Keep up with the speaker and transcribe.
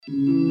She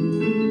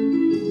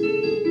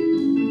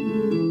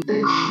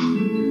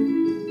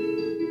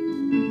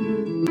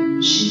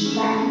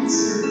beckons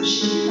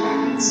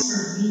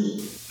for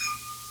me.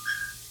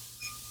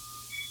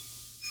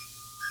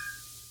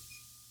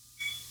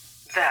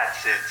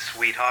 That's it,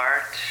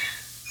 sweetheart.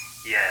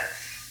 Yes.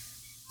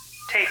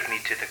 Take me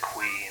to the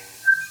Queen.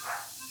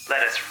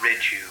 Let us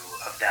rid you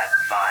of that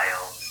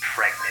vile,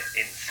 pregnant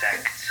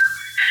insect.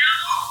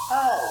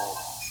 Oh,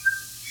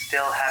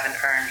 still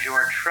haven't earned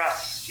your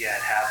trust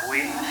yet, have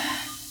we?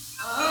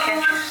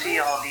 Can't you see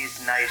all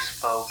these nice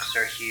folks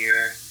are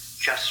here,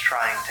 just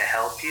trying to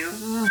help you?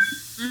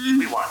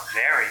 We want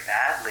very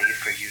badly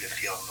for you to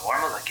feel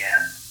normal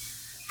again,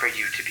 for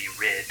you to be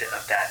rid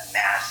of that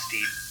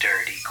nasty,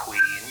 dirty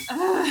Queen.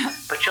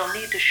 But you'll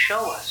need to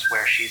show us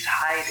where she's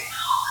hiding.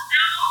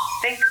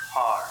 Think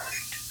hard.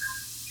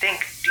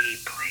 Think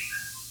deeply.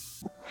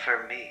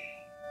 For me,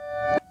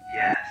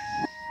 yes.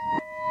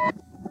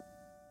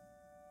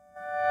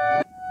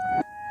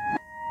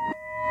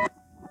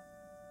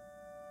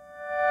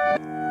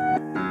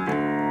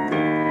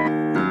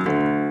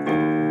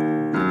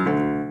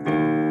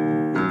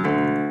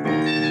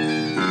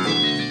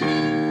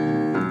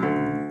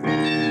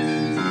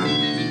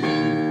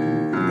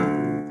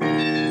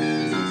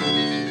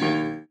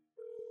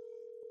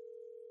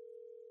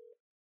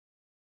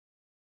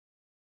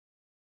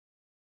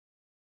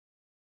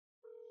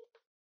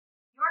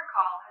 Your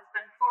call has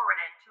been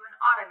forwarded to an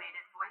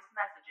automated voice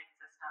messaging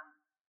system.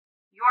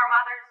 Your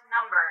mother's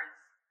numbers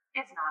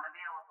is not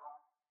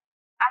available.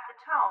 At the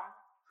tone,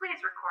 please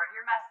record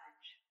your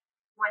message.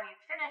 When you've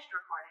finished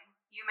recording,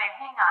 you may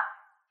hang up.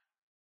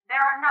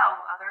 There are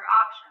no other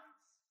options.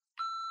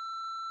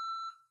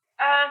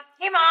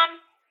 Hey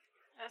Mom.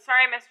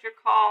 Sorry I missed your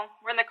call.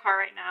 We're in the car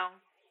right now.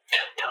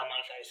 Tell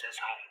Martha I says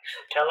hi.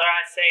 Tell her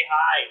I say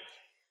hi.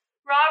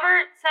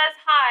 Robert says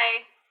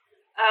hi.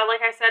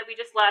 Like I said, we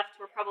just left.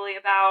 We're probably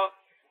about...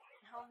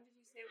 How long did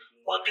you say it would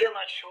be? Well, it'd be a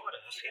lot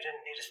shorter, so you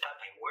didn't need to stop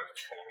by work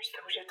first.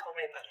 I wish you told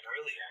me about it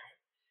earlier.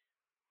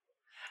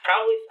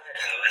 Probably 5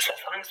 hours.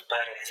 As long as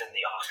Berta is in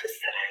the office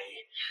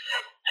today.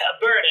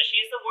 Berta,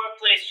 she's the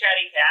workplace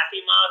chatty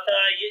Kathy, Martha.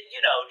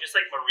 You know, just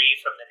like Marie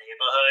from the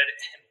neighborhood.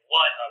 And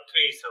what a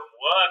piece of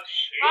work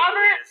she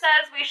Robert is.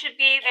 says we should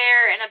be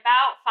there in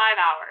about 5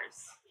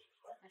 hours.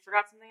 I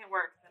forgot something at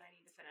work that I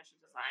need to finish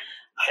and design.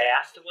 I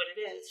asked her what it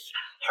is.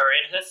 Her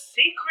and her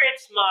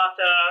secrets,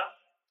 Martha.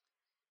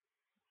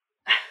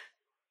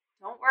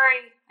 Don't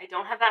worry, I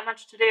don't have that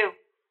much to do.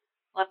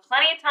 I'll have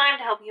plenty of time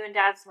to help you and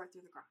Dad sort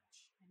through the garage.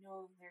 I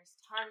know there's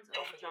tons of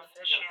junk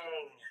to go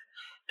through.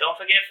 Don't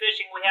forget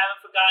fishing. We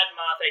haven't forgotten,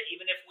 Martha.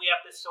 Even if we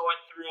have to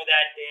sort through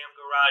that damn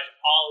garage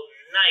all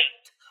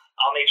night,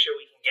 I'll make sure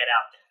we can get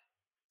out there.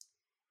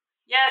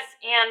 Yes,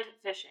 and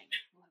fishing.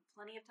 We'll have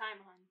plenty of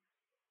time, hon.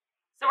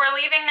 So we're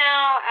leaving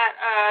now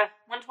at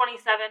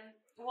 1:27.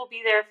 We'll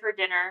be there for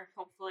dinner,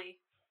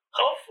 hopefully.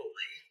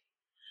 Hopefully.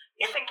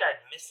 You think I'd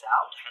miss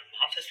out on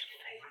Martha's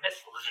famous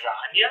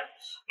lasagna?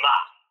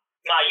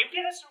 Ma, you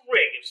give us a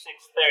ring if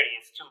 6:30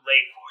 is too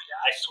late for you.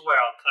 I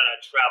swear I'll cut our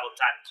travel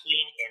time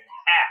clean in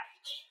half.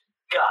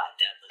 God,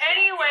 that lasagna.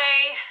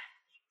 Anyway,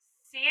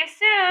 see you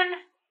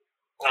soon.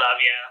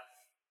 Love ya.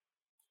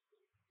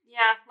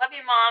 Yeah, love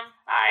you, Mom.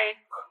 Bye.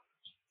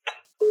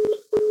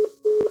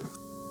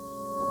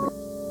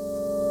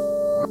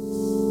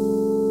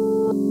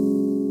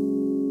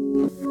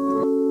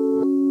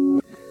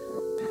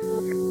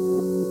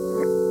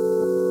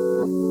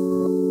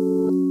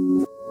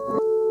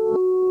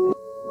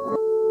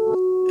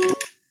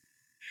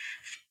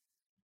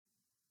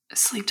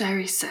 Sleep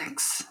Diary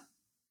 6.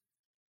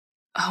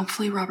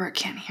 Hopefully Robert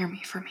can't hear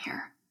me from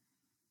here.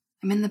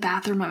 I'm in the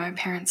bathroom at my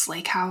parents'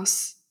 lake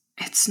house.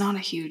 It's not a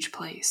huge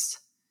place.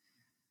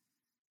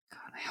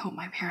 God, I hope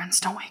my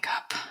parents don't wake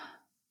up.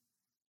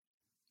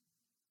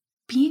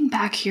 Being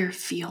back here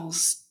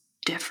feels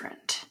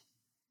different.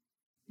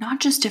 Not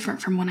just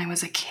different from when I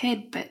was a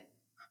kid, but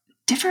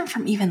different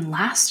from even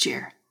last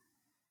year.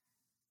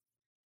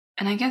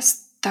 And I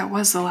guess that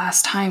was the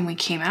last time we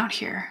came out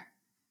here.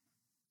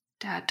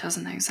 Dad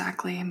doesn't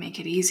exactly make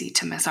it easy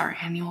to miss our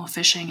annual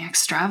fishing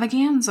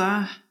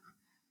extravaganza.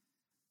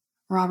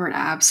 Robert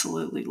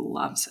absolutely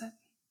loves it.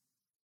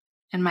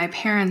 And my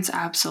parents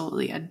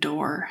absolutely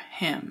adore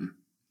him.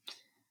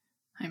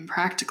 I'm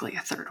practically a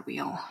third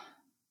wheel.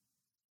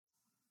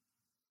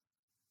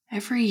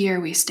 Every year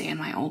we stay in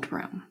my old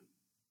room.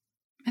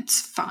 It's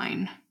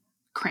fine,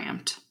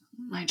 cramped.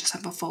 I just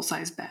have a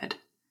full-size bed.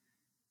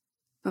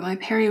 But my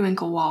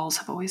periwinkle walls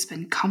have always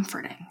been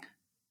comforting.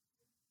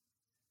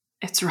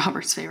 It's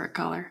Robert's favorite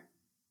color,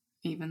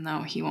 even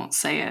though he won't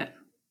say it.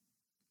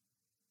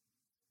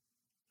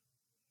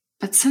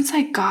 But since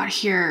I got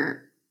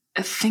here,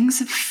 things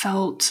have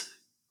felt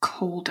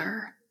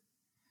colder.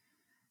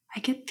 I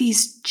get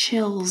these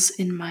chills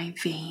in my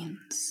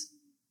veins.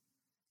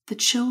 The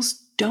chills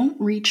don't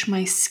reach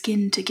my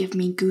skin to give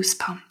me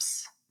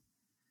goosebumps.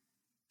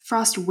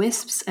 Frost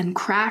wisps and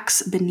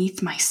cracks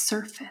beneath my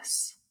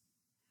surface.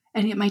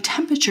 And yet my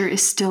temperature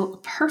is still a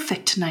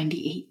perfect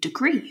 98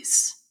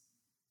 degrees.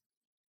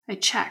 I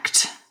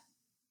checked.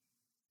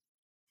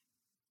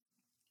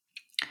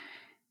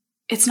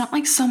 It's not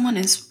like someone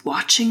is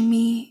watching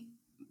me,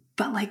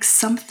 but like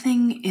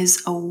something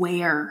is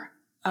aware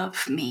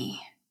of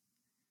me.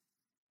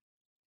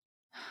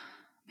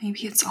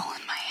 Maybe it's all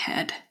in my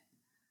head.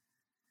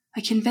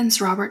 I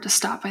convinced Robert to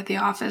stop by the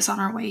office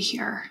on our way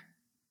here.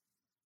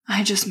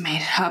 I just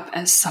made it up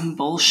as some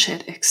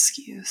bullshit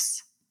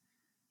excuse.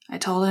 I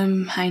told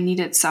him I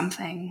needed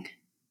something,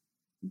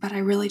 but I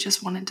really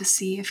just wanted to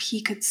see if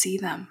he could see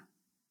them.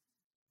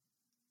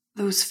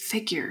 Those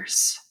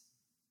figures.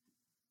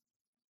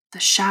 The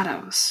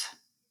shadows.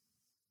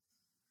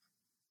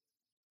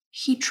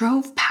 He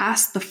drove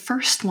past the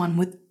first one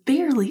with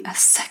barely a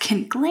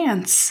second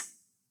glance.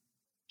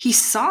 He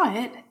saw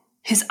it.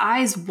 His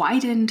eyes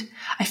widened.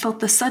 I felt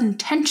the sudden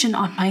tension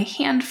on my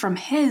hand from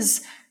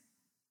his.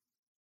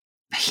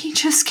 But he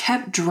just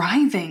kept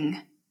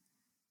driving.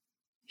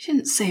 He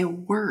didn't say a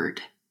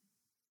word.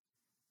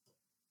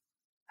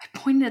 I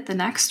pointed at the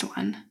next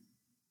one.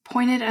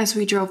 Pointed as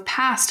we drove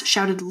past,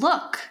 shouted,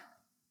 "Look!"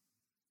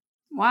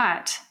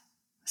 "What?"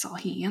 That's all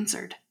he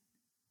answered.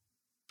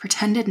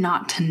 Pretended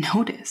not to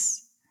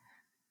notice.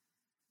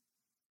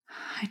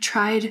 I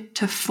tried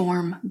to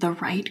form the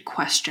right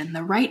question,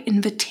 the right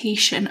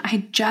invitation.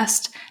 I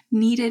just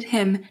needed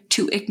him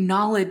to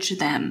acknowledge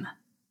them.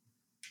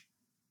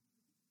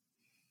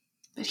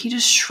 But he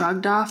just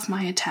shrugged off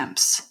my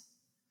attempts.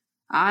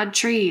 Odd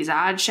trees,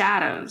 odd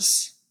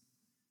shadows.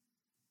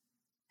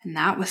 And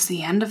that was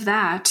the end of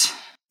that.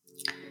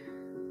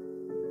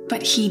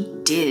 But he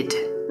did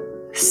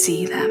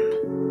see them.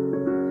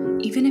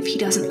 Even if he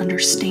doesn't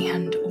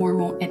understand or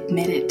won't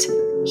admit it,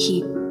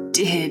 he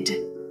did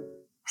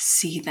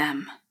see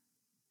them.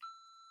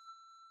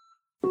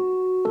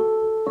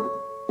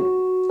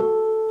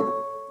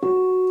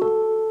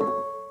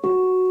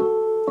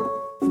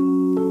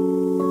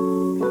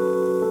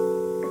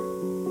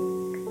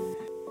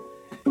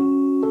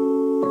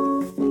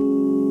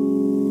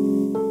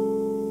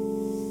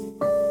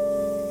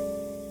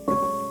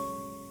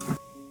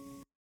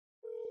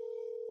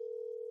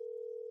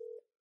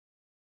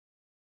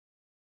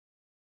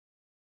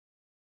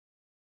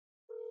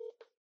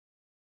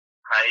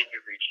 Hi,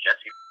 you've reached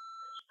Jesse.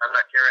 I'm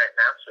not here right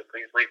now, so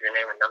please leave your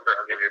name and number.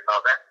 I'll give you a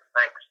call back.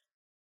 Thanks.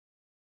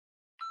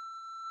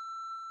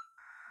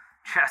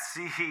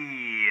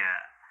 Jesse,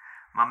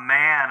 my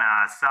man,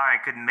 sorry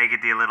I couldn't make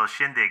it to your little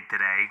shindig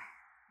today.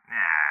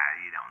 Nah,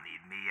 you don't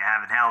need me. You're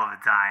having hell of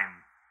a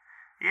time.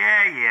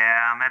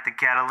 Yeah, I'm at the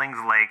Kettlings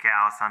Lake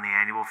House on the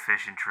annual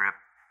fishing trip.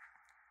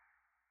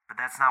 But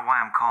that's not why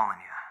I'm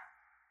calling you.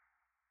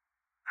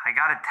 I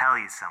gotta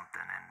tell you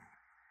something, and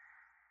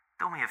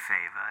do me a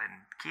favor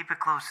and keep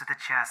it close to the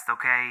chest,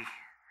 okay?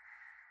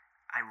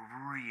 I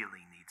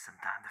really need some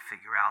time to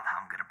figure out how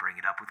I'm gonna bring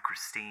it up with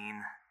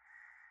Christine.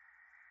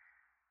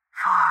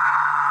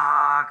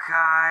 Fuck,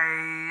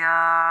 I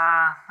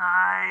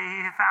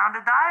found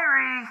a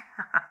diary.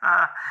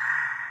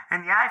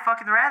 And yeah, I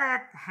fucking read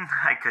it.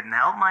 I couldn't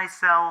help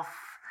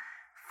myself.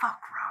 Fuck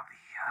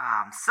Robbie.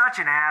 I'm such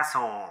an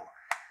asshole.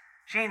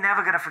 She ain't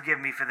never gonna forgive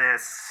me for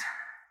this.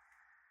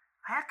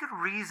 I had good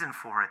reason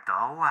for it,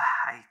 though.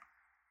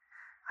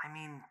 I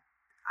mean,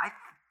 I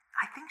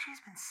think she's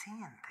been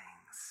seeing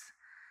things.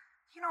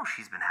 You know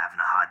she's been having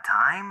a hard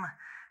time.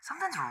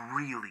 Something's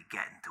really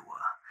getting to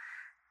her.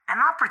 And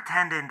I'm not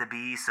pretending to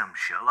be some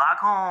Sherlock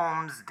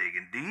Holmes,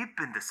 digging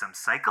deep into some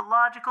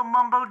psychological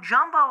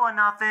mumbo-jumbo or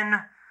nothing.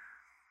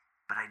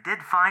 But I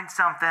did find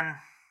something.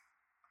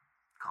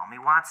 Call me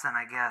Watson,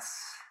 I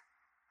guess.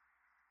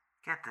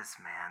 Get this,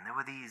 man. There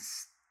were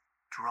these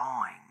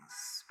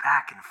drawings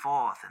back and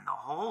forth in the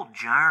whole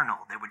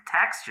journal. They were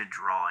textured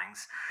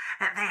drawings.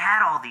 They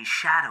had all these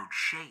shadowed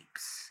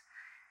shapes.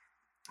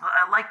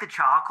 Like the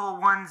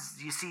charcoal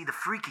ones you see the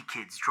freaky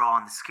kids draw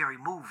in the scary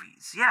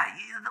movies. Yeah,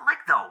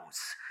 like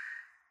those.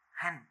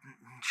 And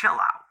chill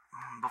out.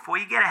 Before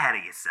you get ahead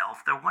of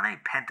yourself, there weren't any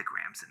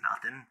pentagrams or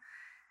nothing.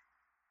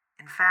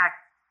 In fact,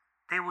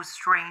 they were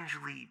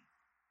strangely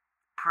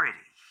pretty.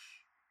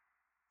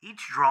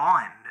 Each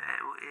drawing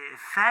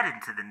fed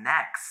into the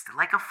next,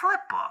 like a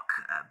flip book,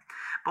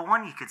 but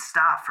one you could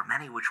stop from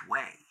any which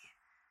way.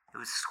 It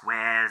was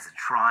squares and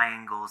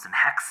triangles and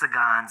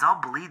hexagons all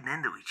bleeding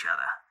into each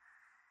other.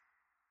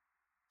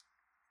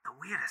 The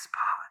weirdest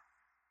part,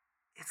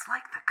 it's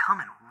like they're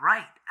coming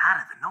right out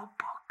of the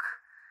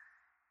notebook.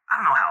 I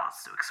don't know how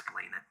else to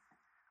explain it.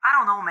 I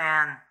don't know,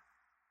 man.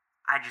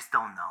 I just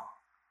don't know.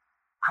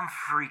 I'm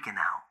freaking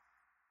out.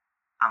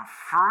 I'm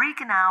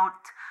freaking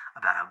out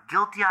about how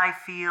guilty I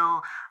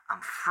feel.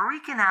 I'm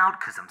freaking out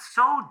because I'm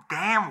so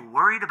damn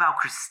worried about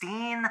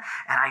Christine,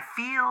 and I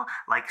feel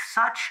like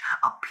such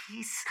a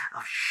piece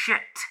of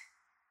shit.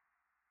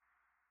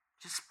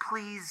 Just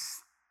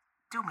please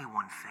do me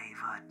one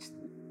favor.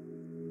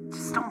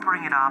 Just don't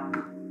bring it up.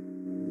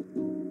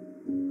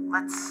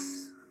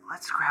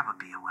 Let's grab a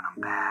beer when I'm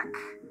back.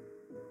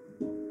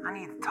 I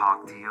need to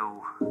talk to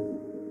you.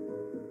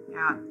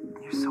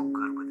 You're so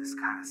good with this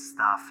kind of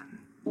stuff, and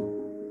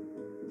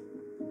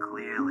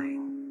clearly,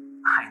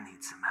 I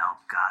need some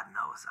help. God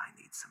knows I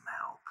need some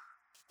help.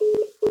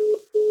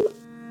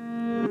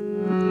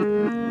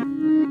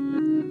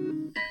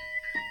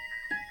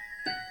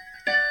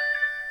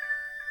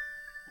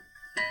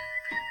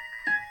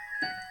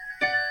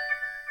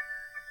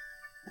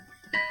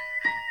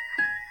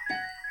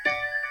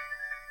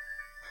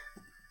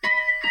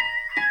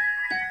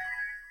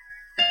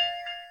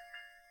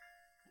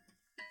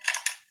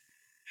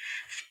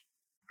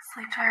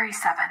 Diary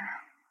 7.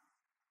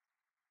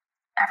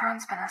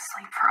 Everyone's been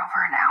asleep for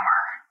over an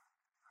hour.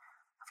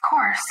 Of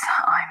course,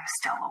 I'm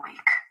still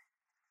awake.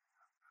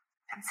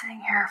 Been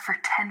sitting here for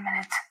 10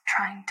 minutes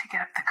trying to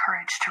get up the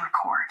courage to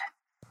record.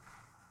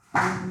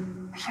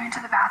 I came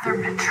into the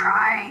bathroom to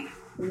try,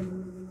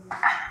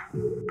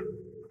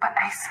 but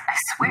I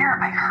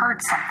swear I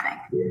heard something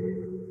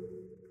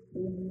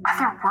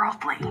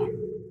otherworldly.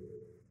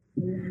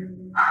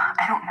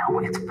 I don't know,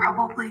 it's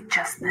probably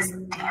just this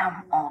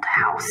damn old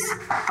house.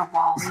 The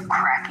walls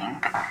cracking,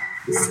 but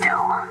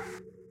still.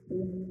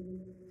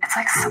 It's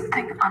like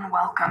something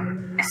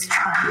unwelcome is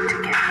trying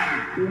to get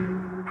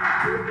in.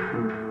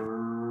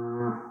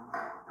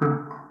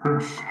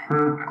 Shit.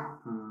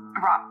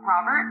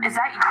 Robert, is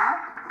that you?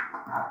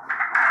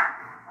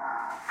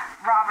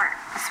 Robert,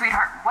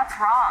 sweetheart, what's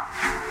wrong?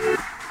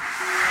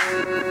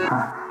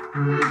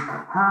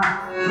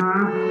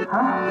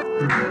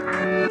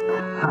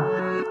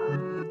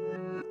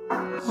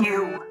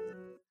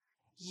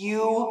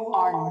 You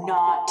are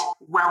not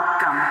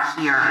welcome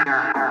here.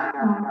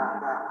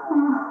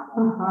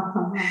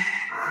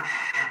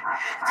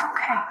 It's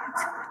okay.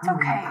 It's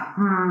okay.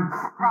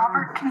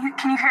 Robert, can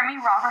you hear me,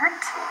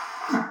 Robert?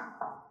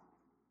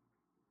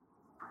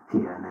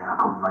 Here and there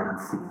come light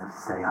unseen of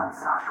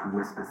seance, harsh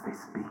whispers they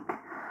speak.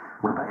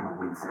 When by any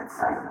winds at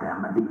sight of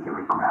them, the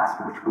eerie grasp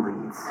which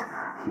bleeds.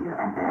 Here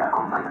and there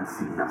come light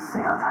unseen of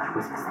seance, harsh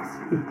whispers they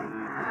speak.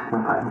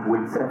 When by any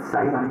winds at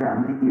sight of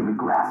them, the eerie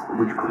grasp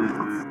which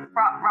bleeds.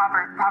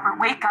 Robert,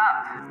 wake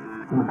up!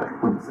 When by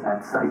winds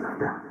at sight of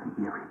them,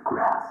 the eerie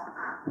grasp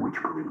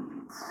which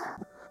bleeds.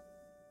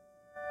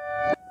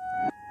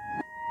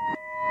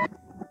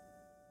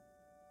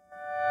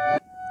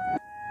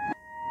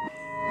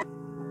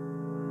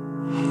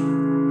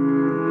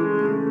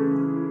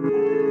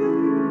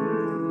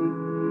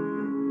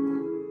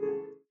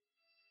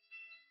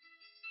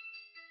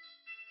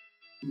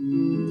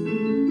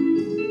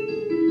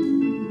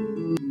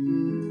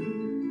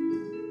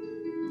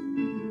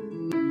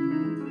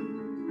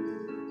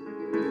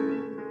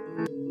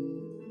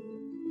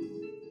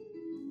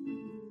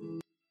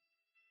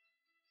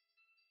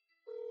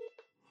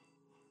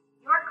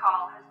 Your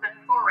call has been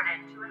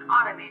forwarded to an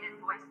automated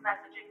voice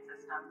messaging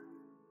system.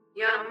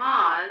 Your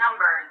mom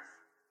Numbers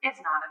is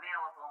not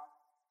available.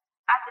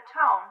 At the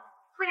tone,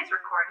 please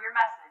record your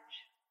message.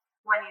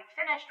 When you've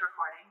finished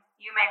recording,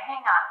 you may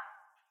hang up.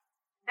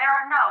 There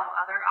are no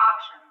other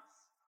options.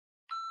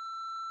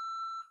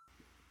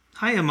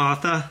 Hiya,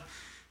 Martha.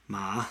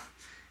 Ma.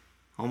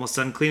 Almost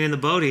done cleaning the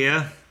boat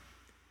here.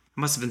 I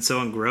must have been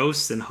so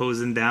engrossed in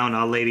hosing down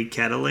Our Lady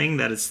Kettling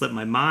that it slipped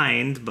my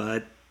mind,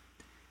 but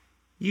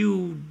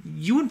you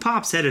and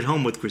Pops headed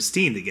home with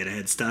Christine to get a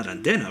head start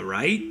on dinner,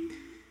 right?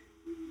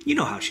 You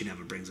know how she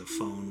never brings a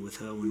phone with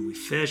her when we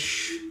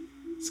fish.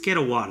 Scared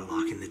of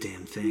waterlocking the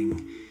damn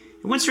thing.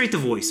 It went straight to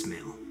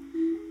voicemail.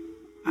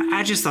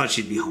 I just thought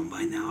she'd be home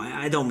by now.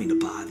 I don't mean to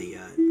bother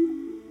you.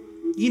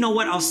 You know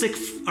what? I'll stick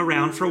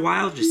around for a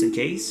while just in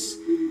case.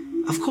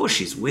 Of course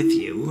she's with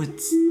you.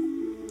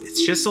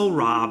 It's just old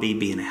Robbie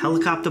being a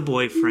helicopter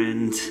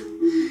boyfriend.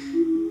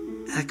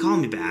 Call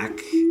me back.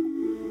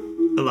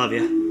 I love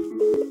you.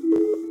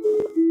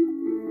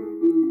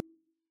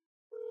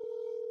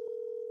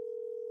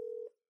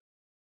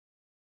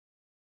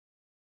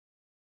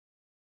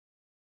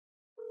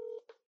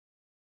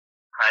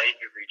 Hi,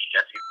 you've reached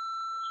Jesse.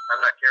 I'm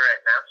not here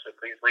right now, so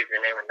please leave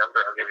your name and number.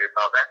 I'll give you a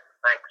call back.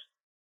 Thanks.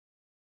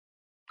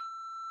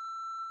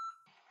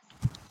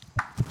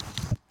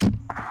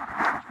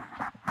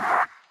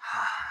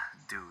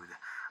 Dude,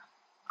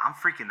 I'm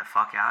freaking the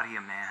fuck out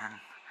here, man.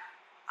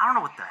 I don't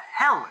know what the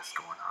hell is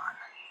going on.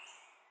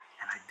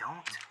 And I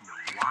don't know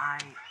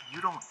why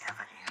you don't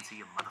ever answer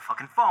your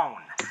motherfucking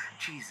phone.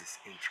 Jesus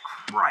H.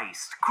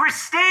 Christ.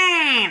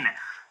 Christine!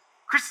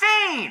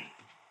 Christine!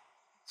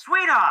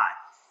 Sweetheart!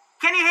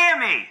 Can you hear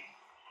me?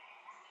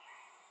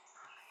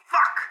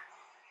 Fuck!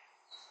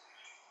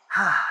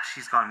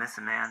 She's gone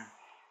missing, man.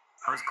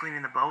 I was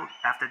cleaning the boat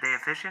after a day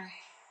of fishing.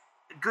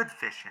 Good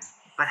fishing,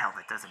 but hell,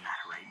 that doesn't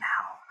matter right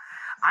now.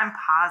 I'm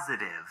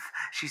positive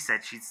she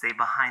said she'd stay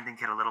behind and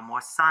get a little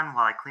more sun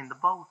while I cleaned the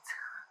boat.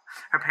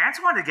 Her parents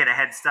wanted to get a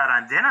head start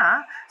on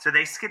dinner, so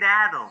they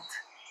skedaddled.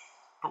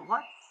 But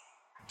what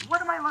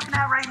am I looking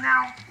at right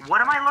now?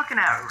 What am I looking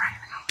at right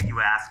now, you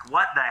ask?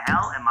 What the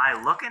hell am I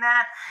looking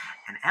at?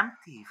 An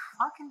empty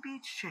fucking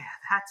beach chair,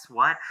 that's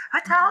what. A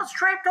towel's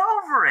draped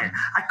over it.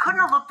 I couldn't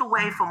have looked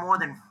away for more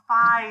than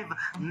 5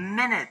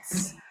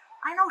 minutes.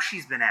 I know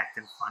she's been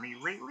acting funny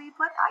lately,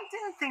 but I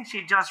didn't think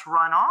she'd just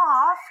run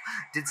off.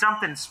 Did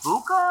something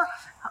spook her?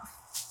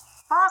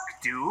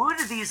 Fuck, dude.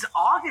 These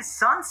August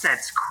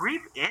sunsets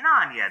creep in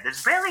on you.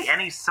 There's barely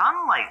any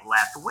sunlight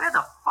left. Where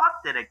the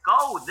fuck did it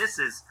go? This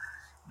is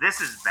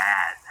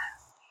bad.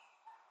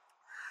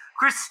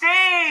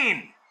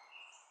 Christine!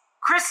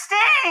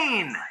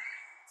 Christine!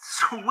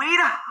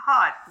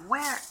 Sweetheart,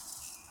 where?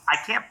 I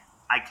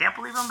can't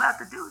believe I'm about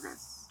to do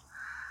this.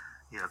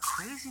 You're a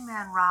crazy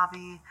man,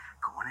 Robbie,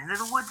 going Going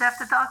into the woods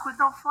after dark with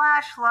no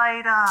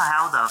flashlight.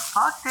 How the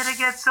fuck did it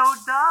get so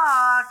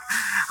dark?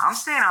 I'm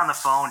staying on the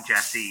phone,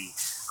 Jesse.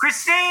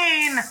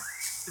 Christine!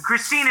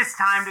 Christine, it's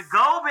time to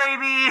go,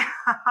 baby!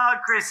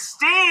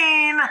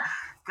 Christine!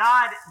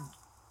 God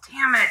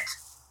damn it!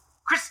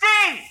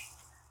 Christine!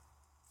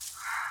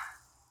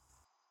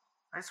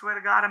 I swear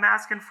to God, I'm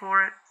asking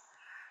for it.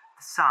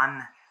 The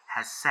sun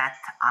has set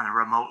on a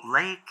remote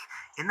lake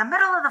in the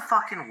middle of the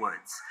fucking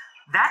woods.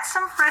 That's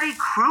some Freddy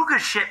Krueger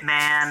shit,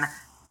 man.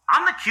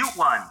 I'm the cute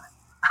one.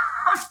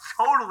 I'm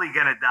totally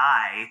gonna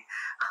die.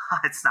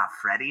 It's not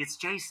Freddy, it's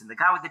Jason, the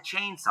guy with the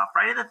chainsaw.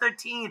 Friday the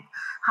 13th.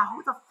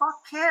 Who the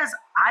fuck cares?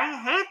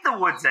 I hate the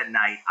woods at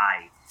night.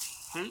 I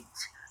hate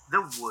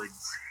the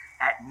woods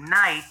at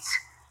night.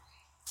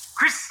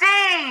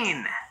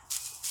 Christine!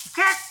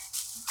 Get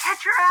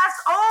your ass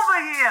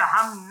over here!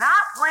 I'm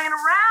not playing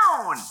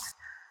around!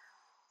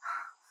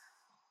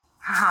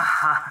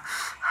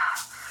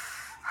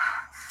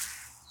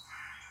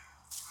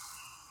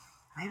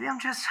 Maybe I'm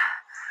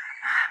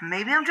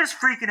just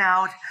freaking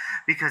out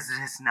because of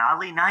this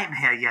gnarly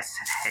nightmare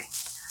yesterday.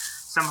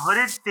 Some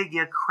hooded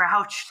figure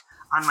crouched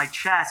on my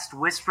chest,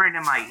 whispering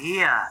in my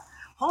ear,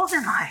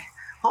 holding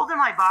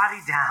my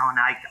body down.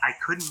 I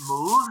couldn't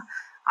move.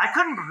 I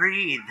couldn't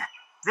breathe.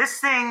 This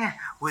thing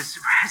was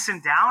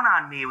pressing down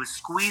on me. It was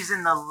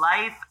squeezing the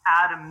life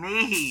out of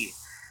me.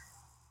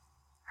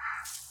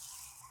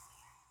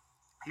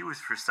 He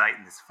was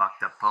reciting this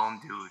fucked up poem,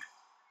 dude.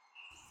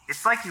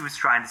 It's like he was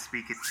trying to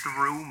speak it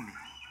through me.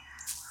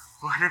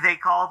 What do they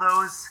call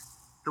those?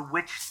 The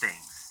witch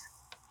things.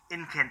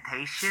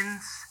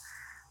 Incantations?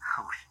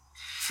 Oh,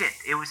 shit.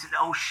 It was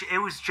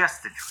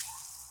just a dream.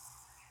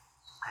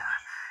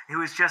 It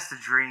was just a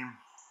dream.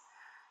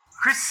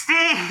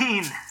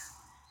 Christine!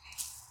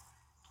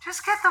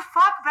 Just get the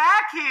fuck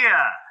back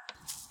here!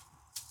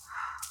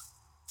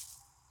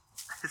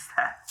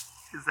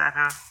 Is that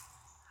her?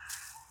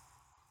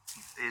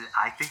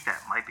 I think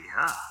that might be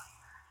her.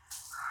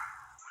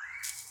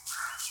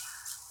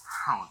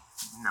 Oh,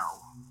 no.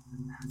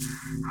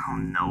 Oh,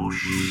 no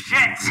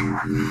shit!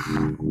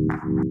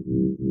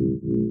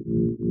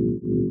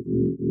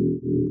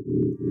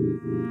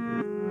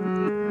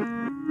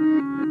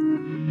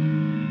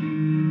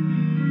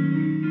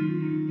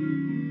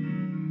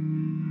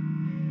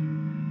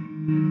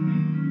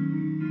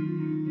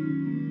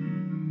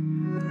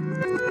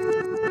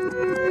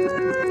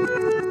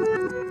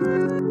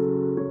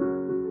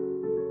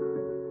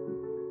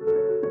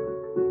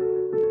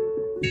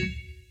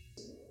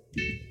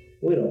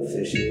 We don't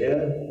fish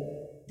here.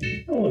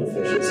 No one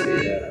fishes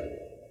here.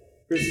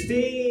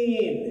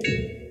 Christine!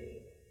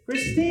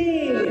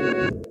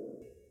 Christine!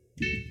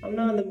 I'm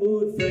not in the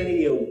mood for any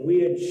of your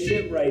weird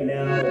shit right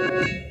now.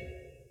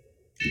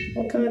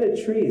 What kind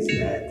of tree is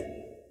that?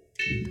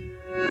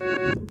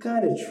 What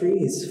kind of tree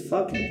is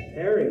fucking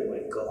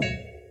periwinkle?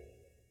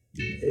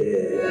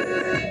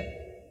 Yeah.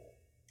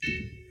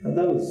 Are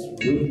those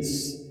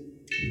roots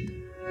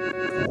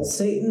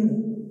pulsating?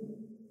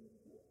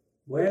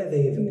 Where are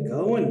they even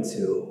going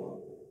to?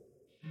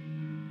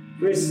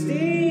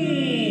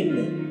 Christine!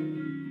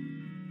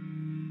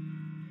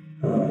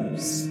 Oh, I'm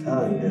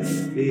starting to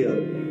feel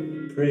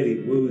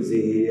pretty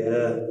woozy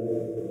here.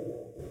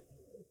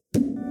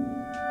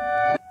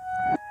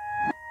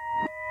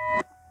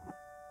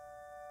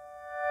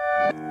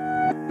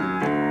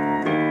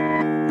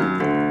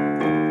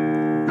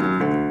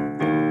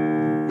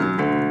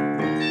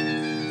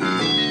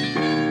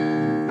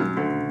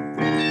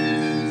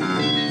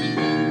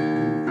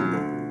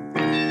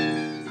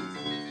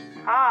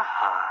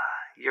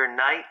 Your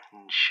knight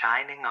in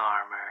shining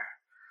armor.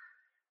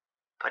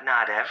 But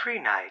not every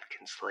knight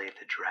can slay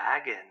the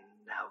dragon,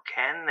 now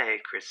can they,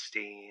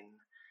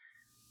 Christine?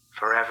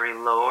 For every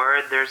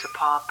lord there's a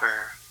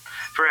pauper,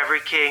 for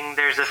every king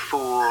there's a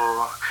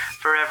fool,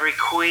 for every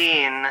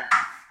queen.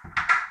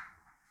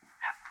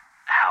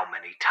 How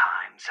many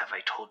times have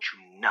I told you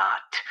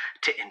not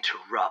to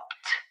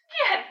interrupt?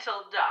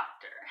 Gentle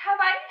doctor, have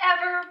I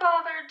ever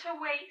bothered to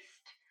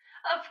waste?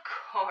 Of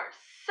course,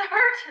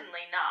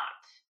 certainly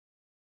not.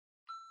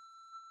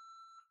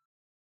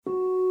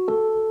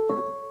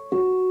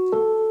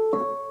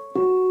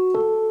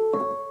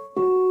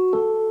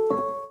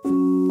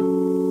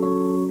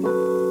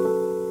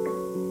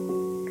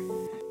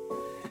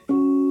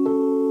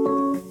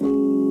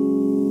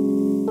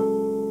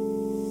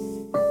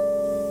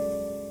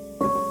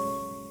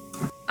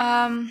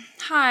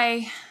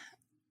 Hi.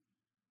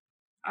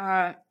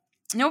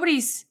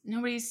 Nobody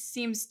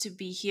seems to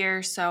be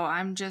here, so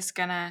I'm just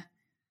gonna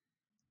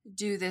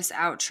do this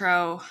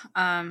outro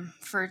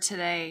for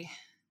today.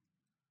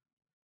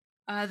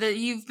 That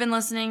you've been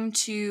listening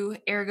to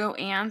Ergo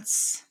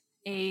Ants,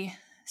 a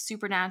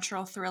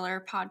supernatural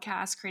thriller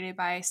podcast created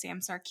by Sam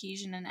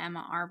Sarkeesian and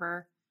Emma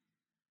Arbor.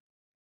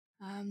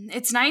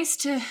 It's nice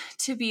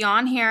to be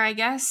on here, I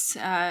guess,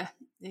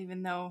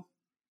 even though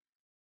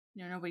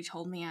nobody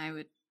told me I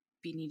would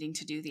be needing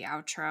to do the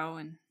outro,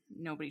 and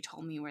nobody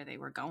told me where they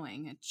were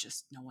going. It's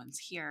just no one's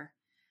here.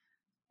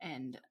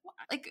 And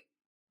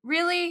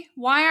Really?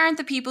 Why aren't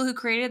the people who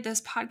created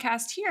this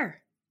podcast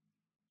here?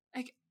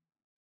 Like,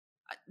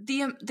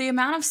 the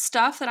amount of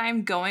stuff that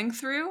I'm going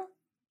through,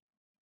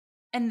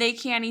 and they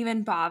can't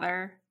even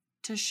bother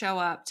to show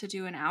up to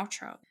do an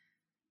outro.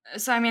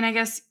 So, I mean, I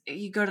guess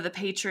you go to the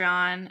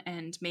Patreon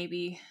and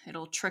maybe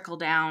it'll trickle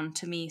down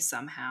to me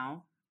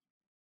somehow.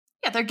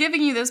 Yeah, they're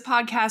giving you this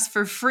podcast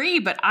for free,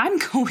 but I'm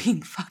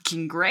going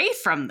fucking great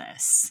from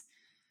this.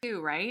 Too,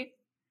 right?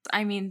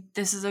 I mean,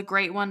 this is a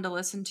great one to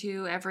listen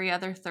to every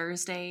other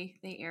Thursday.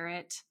 They air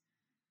it.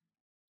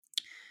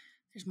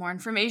 There's more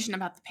information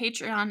about the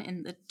Patreon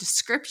in the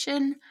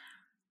description.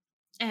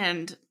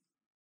 And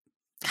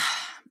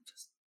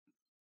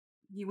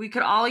we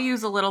could all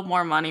use a little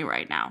more money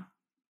right now.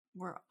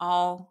 We're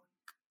all,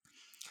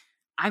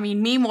 I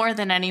mean, me more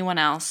than anyone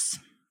else,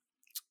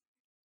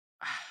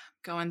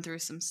 going through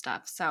some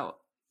stuff. So,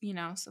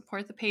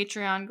 support the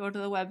Patreon, go to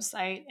the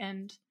website,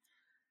 and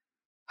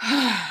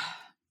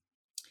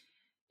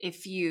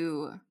if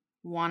you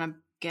want to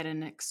get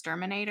an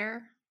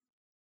exterminator,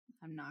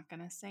 I'm not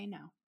going to say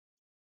no.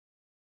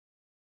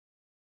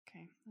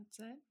 Okay, that's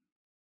it.